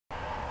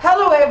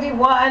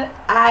everyone,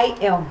 I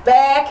am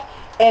back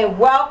and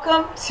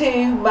welcome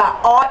to my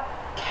art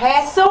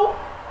castle,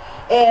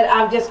 and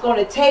I'm just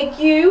going to take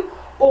you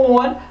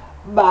on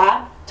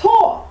my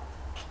tour.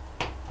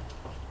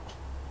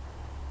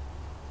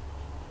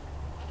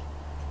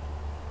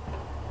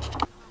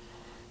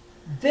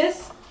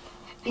 This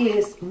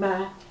is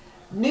my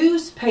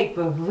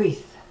newspaper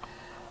wreath.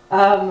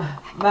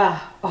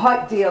 My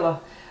art dealer,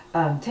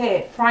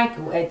 Ted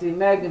Frankel at the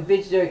American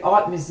Visionary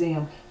Art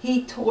Museum,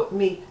 he taught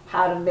me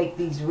how to make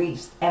these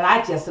wreaths, and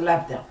I just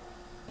love them.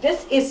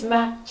 This is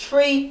my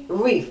tree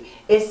wreath.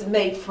 It's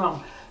made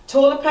from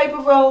toilet paper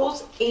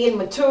rolls and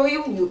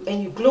material,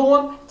 and you glue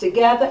them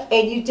together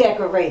and you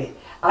decorate it.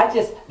 I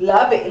just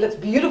love it. It looks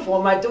beautiful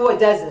on my door,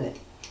 doesn't it?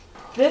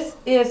 This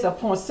is a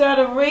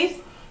poinsettia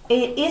wreath.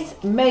 It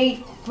is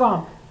made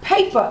from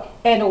paper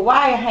and a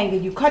wire hanger.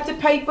 You cut the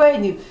paper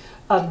and you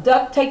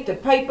duct tape the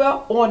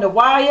paper on the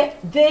wire,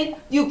 then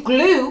you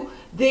glue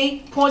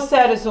the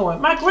poinsettias on.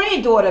 My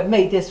granddaughter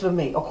made this for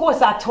me. Of course,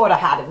 I taught her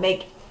how to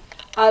make it.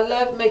 I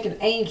love making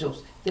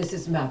angels. This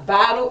is my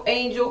bottle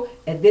angel,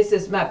 and this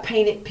is my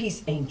painted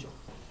peace angel.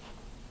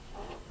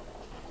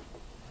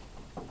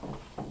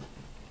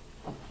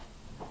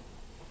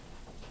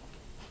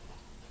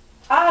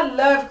 I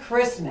love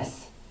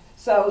Christmas.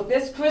 So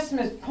this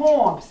Christmas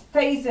poem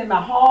stays in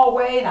my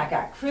hallway, and I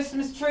got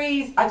Christmas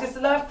trees. I just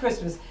love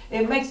Christmas.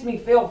 It makes me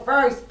feel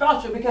very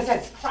special because it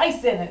has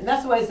Christ in it, and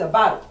that's what it's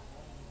about.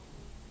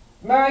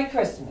 Merry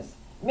Christmas.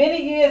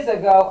 Many years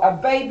ago, a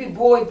baby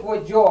boy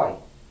brought joy.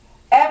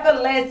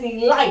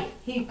 Everlasting life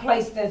he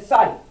placed in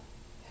sight.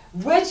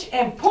 Rich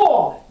and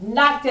poor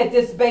knocked at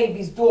this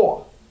baby's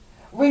door.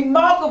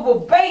 Remarkable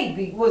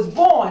baby was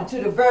born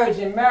to the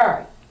Virgin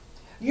Mary.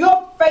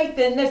 Your faith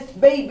in this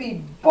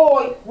baby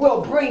boy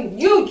will bring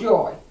you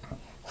joy.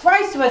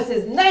 Christ was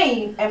his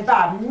name, and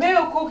by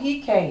miracle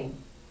he came.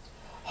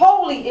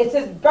 Holy is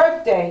his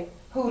birthday,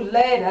 who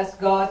led us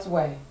God's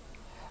way.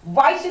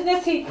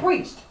 Righteousness he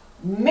preached,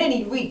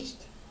 many reached.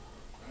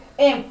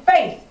 In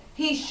faith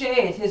he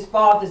shared his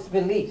father's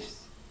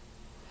beliefs.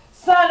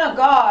 Son of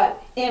God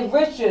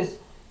enriches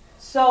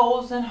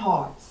souls and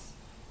hearts.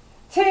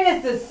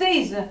 'Tis the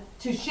season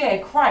to share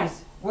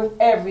Christ with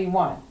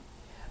everyone.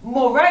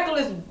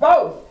 Miraculous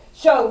birth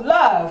show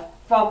love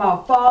from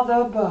our Father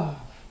above.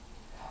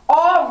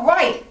 All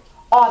right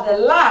are the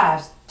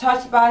lives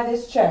touched by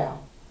this child.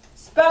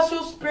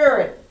 Special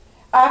spirit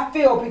I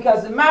feel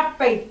because of my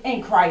faith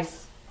in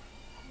Christ.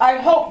 I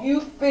hope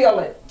you feel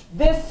it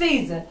this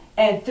season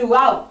and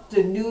throughout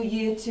the new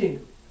year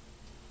too.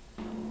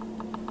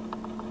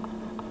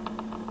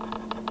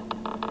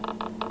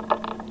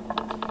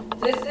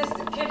 This is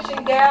the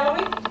kitchen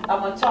gallery.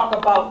 I'm going to talk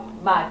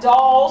about my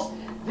dolls.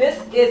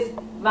 This is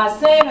my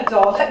Santa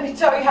doll. Let me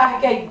tell you how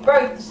I gave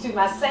birth to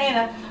my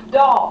Santa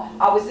doll.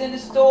 I was in the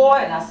store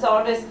and I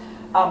saw this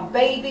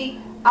baby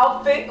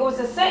outfit. It was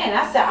a Santa.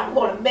 I said, I'm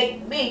going to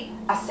make me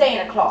a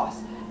Santa Claus.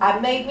 I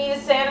made me a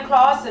Santa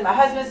Claus, and my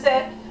husband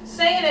said,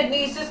 Santa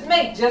needs his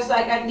mate just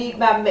like I need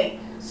my mate.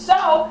 So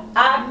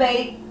I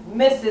made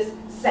Mrs.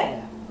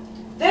 Santa.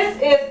 This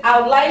is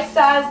our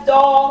life-size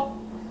doll,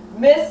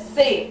 Miss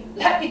Sid.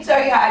 Let me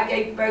tell you how I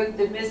gave birth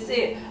to Miss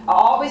Sid. I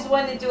always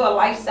wanted to do a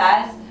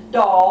life-size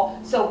doll,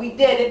 so we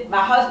did it.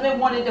 My husband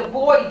wanted a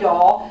boy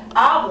doll.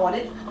 I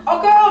wanted a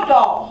girl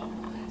doll.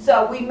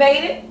 So we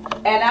made it,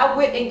 and I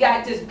went and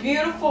got this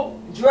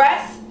beautiful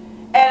dress,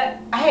 and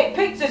I had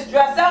picked this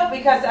dress out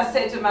because I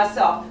said to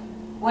myself,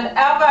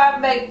 whenever I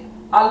make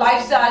a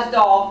life-size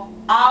doll,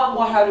 I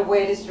want her to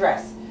wear this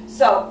dress.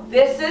 So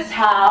this is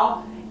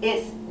how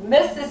it's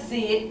Mrs.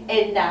 Sid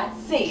and not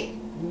Sid.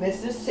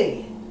 Mrs.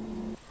 Sid.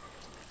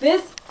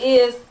 This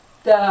is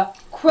the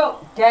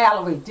quilt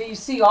gallery. Do you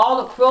see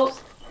all the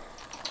quilts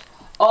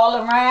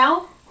all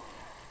around?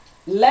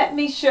 Let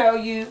me show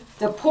you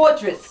the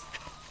portraits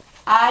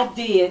I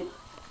did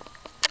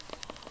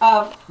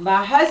of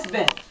my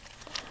husband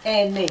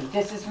and me.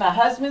 This is my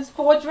husband's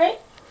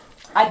portrait.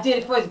 I did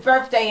it for his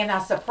birthday and I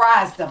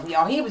surprised him,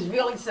 y'all. He was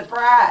really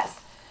surprised.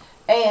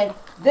 And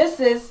this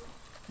is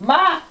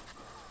my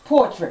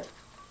portrait.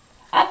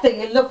 I think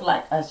it looked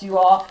like us, you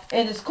all.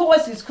 And of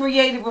course it's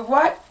created with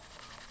what?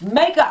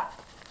 Makeup.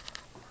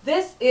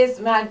 This is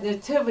my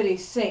nativity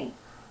scene.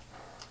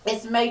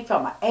 It's made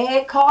from an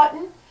egg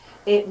carton.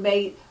 It's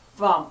made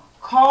from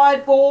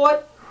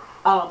cardboard,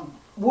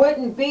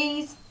 wooden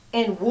beads,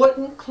 and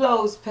wooden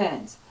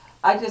clothespins.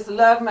 I just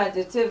love my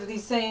nativity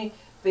scene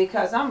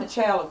because I'm a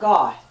child of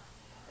God.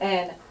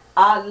 And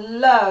I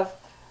love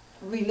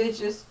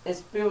religious and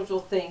spiritual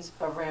things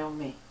around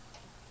me.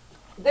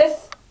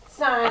 This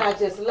sign I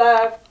just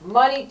love.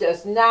 Money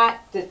does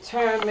not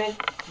determine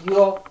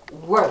your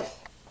worth.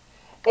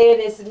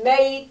 And it's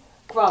made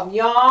from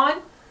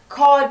yarn,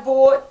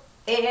 cardboard,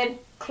 and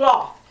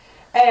cloth.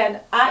 And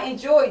I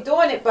enjoy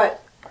doing it,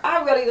 but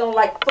I really don't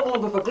like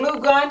fooling with a glue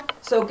gun.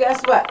 So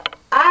guess what?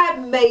 I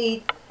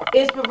made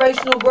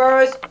inspirational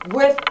words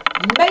with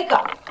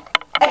makeup.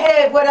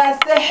 And what I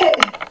said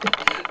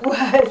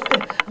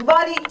was,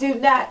 money do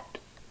not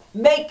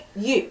make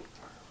you.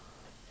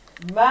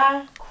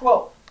 My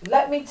quote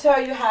let me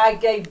tell you how I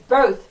gave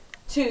birth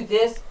to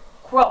this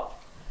quilt.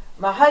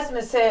 My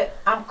husband said,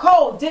 I'm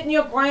cold. Didn't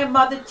your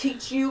grandmother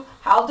teach you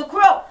how to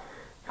quilt?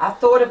 I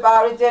thought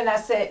about it, then I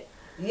said,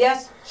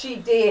 yes, she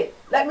did.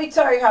 Let me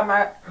tell you how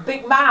my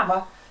big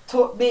mama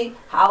taught me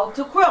how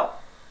to quilt.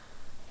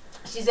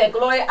 She said,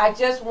 Gloria, I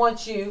just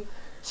want you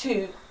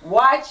to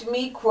watch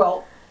me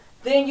quilt,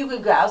 then you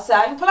can go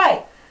outside and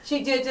play.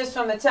 She did this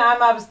from the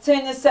time I was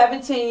 10 to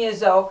 17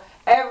 years old,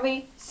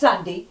 every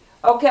Sunday.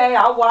 Okay,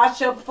 I watched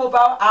her for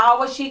about an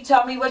hour. She'd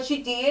tell me what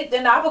she did,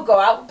 then I would go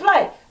out and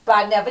play. But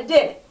I never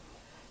did it.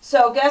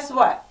 So guess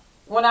what?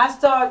 When I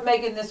started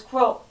making this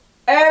quilt,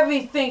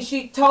 everything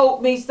she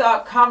told me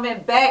started coming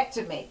back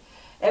to me.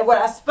 And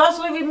what I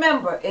especially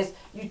remember is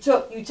you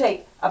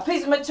take a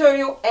piece of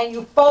material and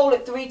you fold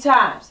it 3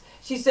 times.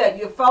 She said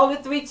you fold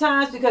it 3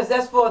 times because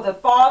that's for the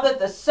Father,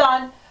 the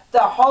Son, the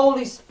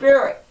Holy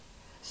Spirit.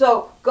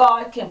 So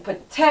God can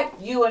protect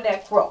you in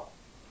that quilt.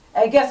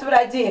 And guess what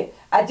I did?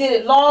 I did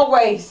it long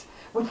ways.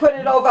 We put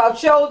it over our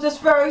shoulders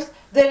first,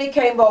 then it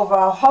came over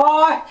our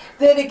heart,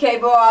 then it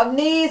came over our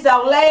knees,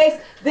 our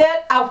legs, then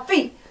our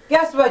feet.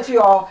 Guess what,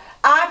 you all?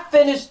 I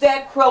finished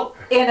that quilt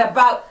in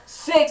about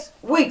 6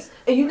 weeks.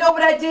 And you know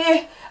what I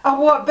did? I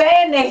wore a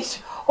bandage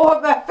over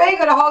my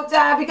finger the whole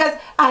time because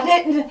I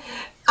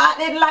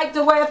didn't like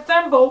the way a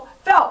thimble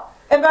felt.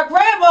 And my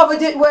grandmother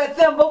didn't wear a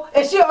thimble,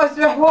 and she always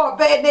wore a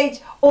bandage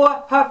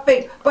on her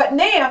finger. But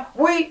now,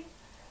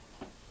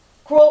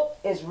 quilt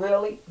is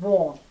really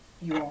warm,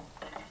 you all.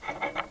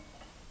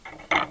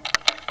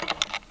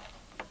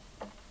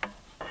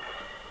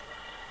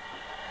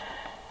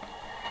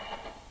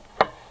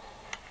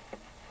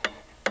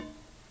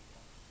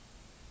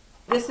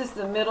 This is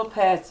the middle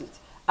passage.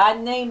 I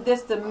named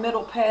this the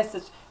middle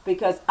passage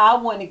because I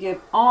want to give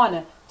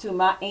honor to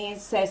my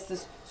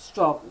ancestors'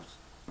 struggles.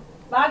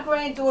 My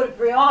granddaughter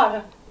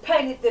Brianna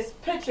painted this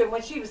picture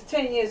when she was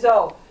 10 years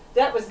old.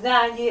 That was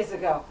 9 years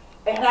ago.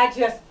 And I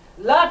just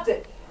loved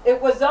it.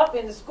 It was up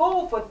in the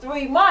school for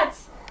 3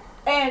 months.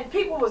 And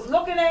people was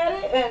looking at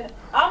it. And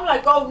I'm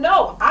like, oh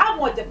no, I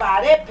want to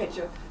buy that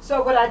picture.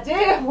 So what I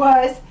did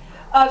was,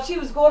 she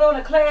was going on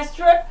a class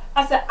trip.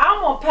 I said,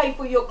 I'm going to pay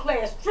for your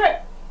class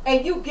trip.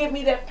 And you give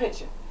me that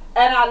picture.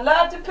 And I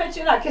love the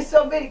picture. And I get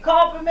so many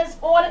compliments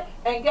on it.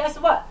 And guess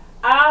what?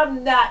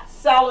 I'm not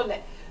selling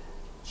it.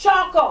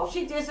 Charcoal.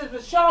 She did this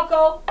with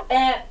charcoal,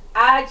 and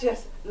I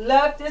just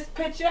love this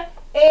picture.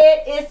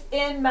 It is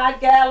in my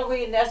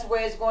gallery, and that's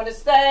where it's going to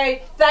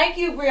stay. Thank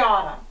you,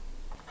 Brianna.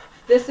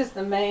 This is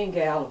the main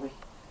gallery.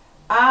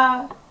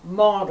 I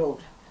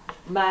modeled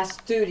my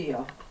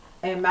studio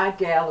and my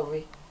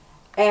gallery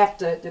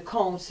after the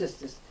Cone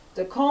sisters.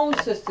 The Cone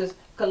sisters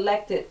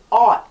collected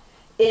art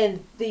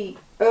in the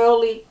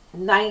early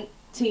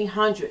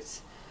 1900s.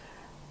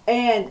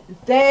 And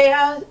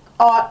their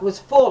art was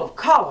full of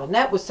color, and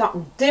that was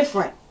something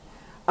different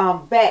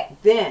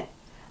back then.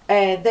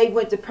 And they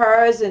went to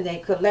Paris and they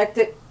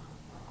collected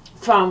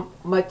from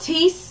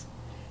Matisse,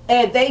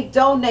 and they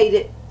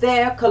donated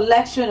their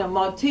collection of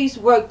Matisse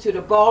work to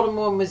the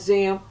Baltimore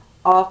Museum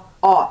of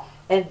Art.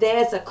 And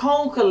there's a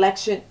Cone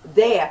collection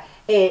there,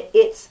 and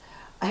it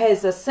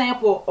has a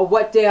sample of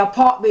what their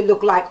apartment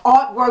looked like.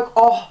 Artwork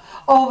all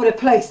over the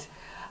place.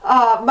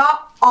 My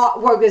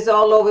artwork is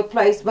all over the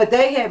place, but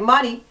they had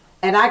money,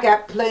 and I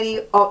got plenty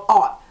of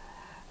art.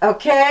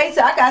 Okay,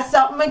 so I got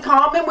something in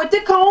common with the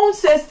Cone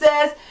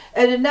sisters.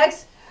 And the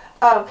next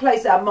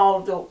place I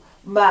modeled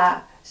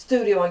my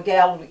studio and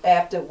gallery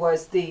after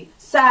was the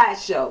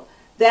Sideshow.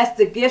 That's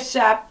the gift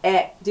shop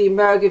at the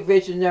American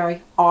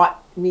Visionary Art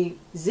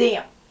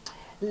Museum.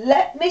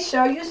 Let me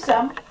show you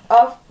some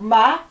of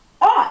my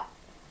art.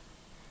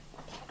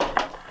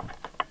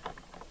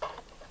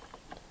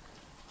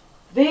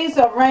 These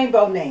are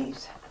rainbow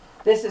names.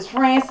 This is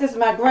Frances.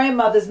 My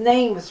grandmother's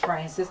name was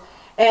Frances.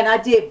 And I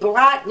did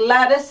black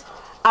letters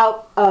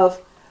out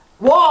of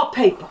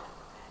wallpaper.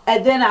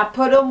 And then I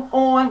put them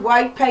on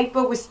white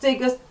paper with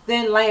stickers,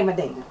 then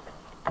laminated them.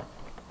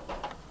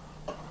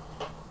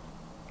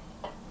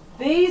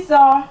 These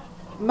are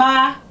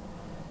my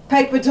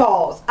paper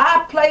dolls.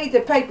 I played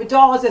the paper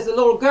dolls as a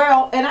little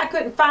girl, and I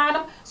couldn't find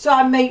them, so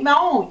I made my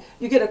own.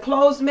 You get a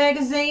clothes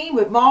magazine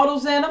with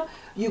models in them.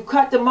 You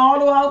cut the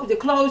model out with the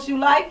clothes you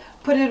like,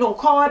 put it on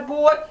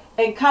cardboard,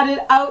 and cut it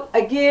out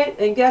again.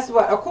 And guess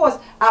what? Of course,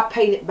 I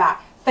painted my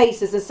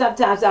faces, and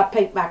sometimes I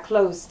paint my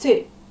clothes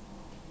too.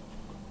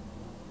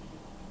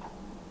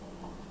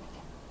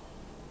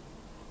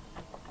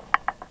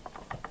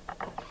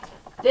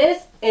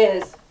 This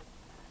is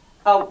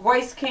a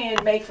waste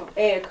can made from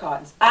egg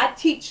cartons. I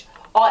teach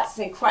arts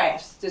and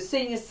crafts to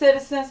senior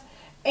citizens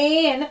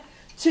and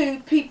to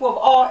people of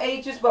all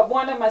ages, but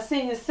one of my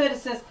senior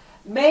citizens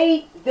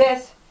made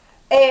this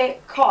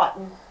egg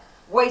carton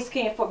waste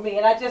can for me,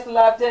 and I just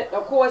loved it.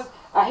 Of course,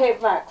 I have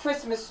my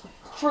Christmas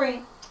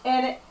tree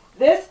in it.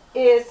 This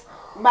is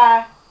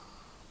my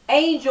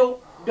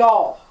angel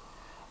doll.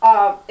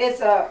 It's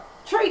a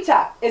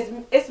treetop.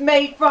 It's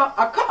made from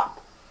a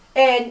cup,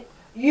 and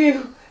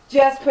you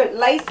just put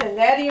lace and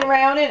netting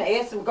around it and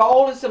add some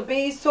gold and some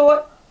beads to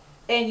it.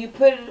 and you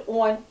put it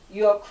on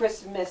your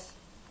Christmas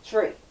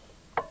tree.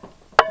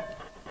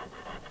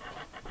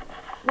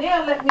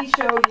 Now let me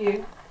show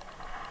you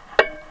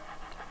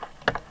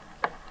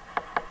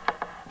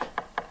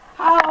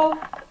how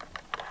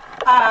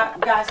I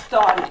got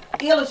started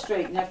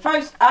illustrating. Now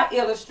first I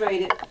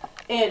illustrated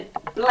in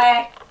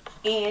black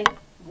and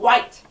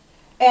white.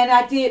 And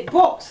I did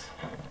books.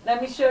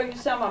 Let me show you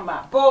some of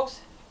my books.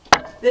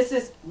 This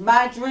is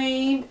my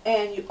dream,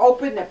 and you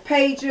open the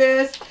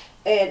pages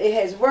and it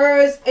has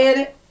words in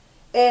it,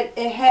 and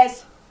it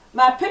has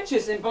my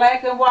pictures in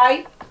black and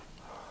white.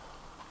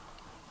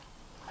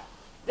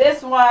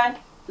 This one,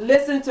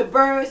 Listen to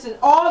Birds, and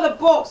all the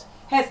books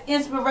has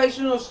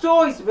inspirational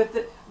stories with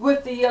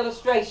the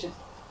illustrations.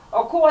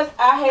 Of course,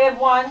 I have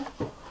one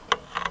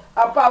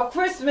about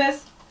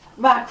Christmas,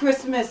 my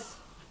Christmas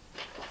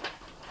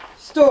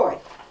story.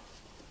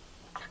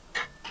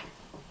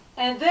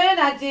 And then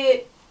I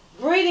did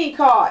greeting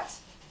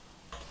cards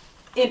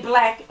in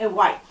black and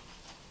white.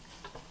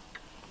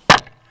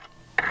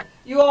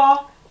 You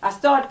all, I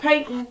started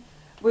painting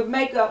with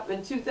makeup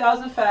in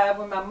 2005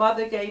 when my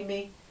mother gave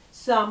me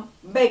some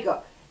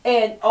makeup.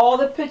 And all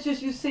the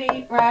pictures you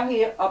see around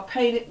here are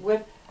painted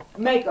with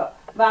makeup.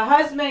 My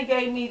husband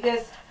gave me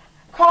this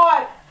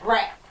card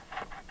wrap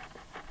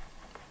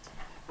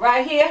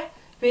right here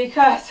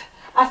because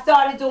I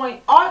started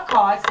doing art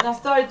cards, and I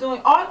started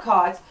doing art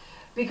cards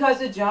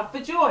because of Jump for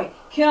Joy.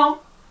 Kim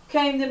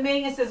came to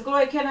me and says,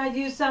 Gloria, can I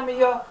use some of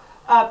your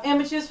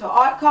images for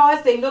art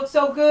cards? They look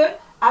so good.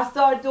 I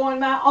started doing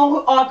my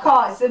own art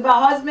cards, and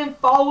my husband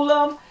fold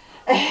them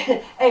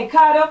and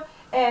cut them,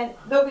 and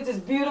look at this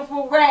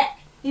beautiful rack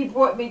he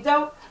brought me.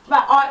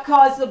 My art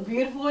cards look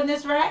beautiful in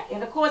this rack,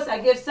 and of course I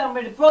give some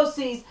of the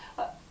proceeds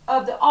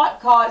of the art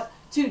cards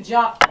to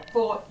Jump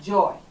for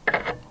Joy.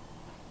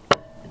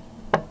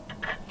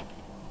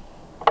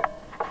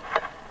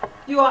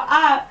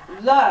 I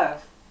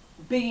love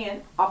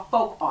being a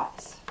folk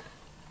artist.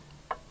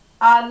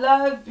 I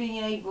love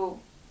being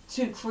able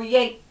to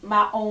create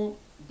my own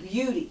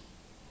beauty.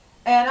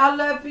 And I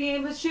love being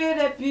able to share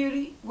that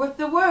beauty with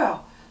the world.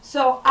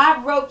 So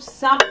I wrote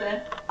something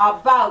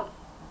about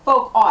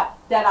folk art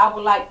that I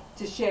would like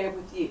to share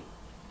with you.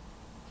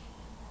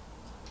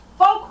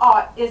 Folk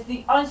art is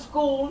the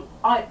unschooled,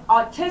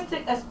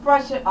 artistic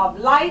expression of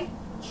life,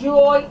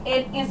 joy,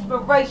 and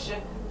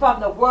inspiration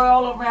from the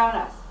world around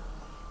us.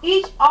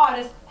 Each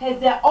artist has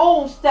their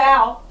own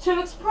style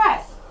to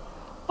express.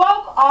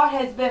 Folk art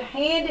has been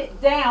handed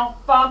down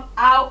from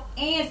our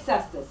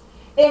ancestors.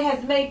 It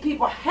has made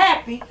people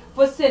happy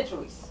for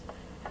centuries.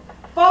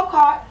 Folk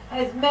art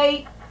is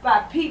made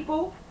by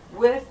people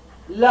with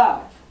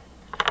love.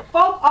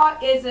 Folk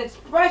art is an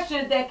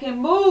expression that can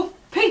move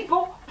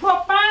people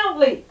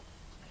profoundly.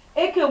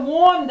 It can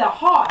warm the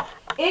heart.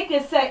 It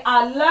can say,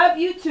 I love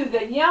you to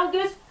the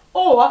youngest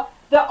or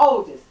the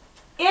oldest.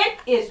 It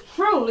is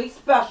truly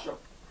special.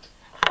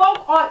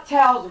 Folk art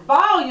tells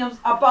volumes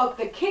about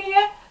the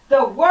care,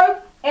 the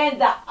work, and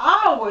the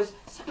hours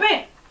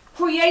spent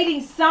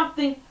creating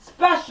something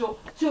special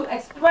to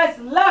express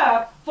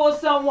love for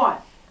someone.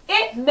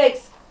 It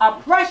makes a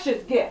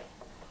precious gift.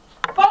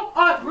 Folk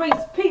art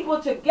brings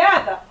people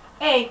together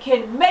and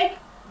can make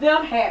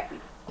them happy.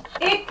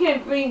 It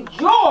can bring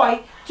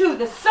joy to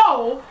the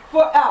soul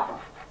forever.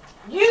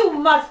 You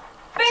must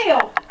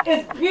feel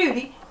its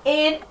beauty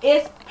and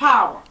its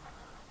power.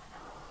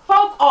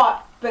 Folk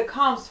art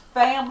becomes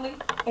family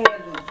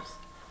heirlooms.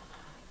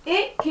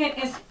 It can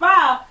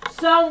inspire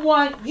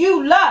someone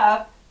you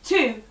love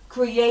to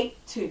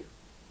create too.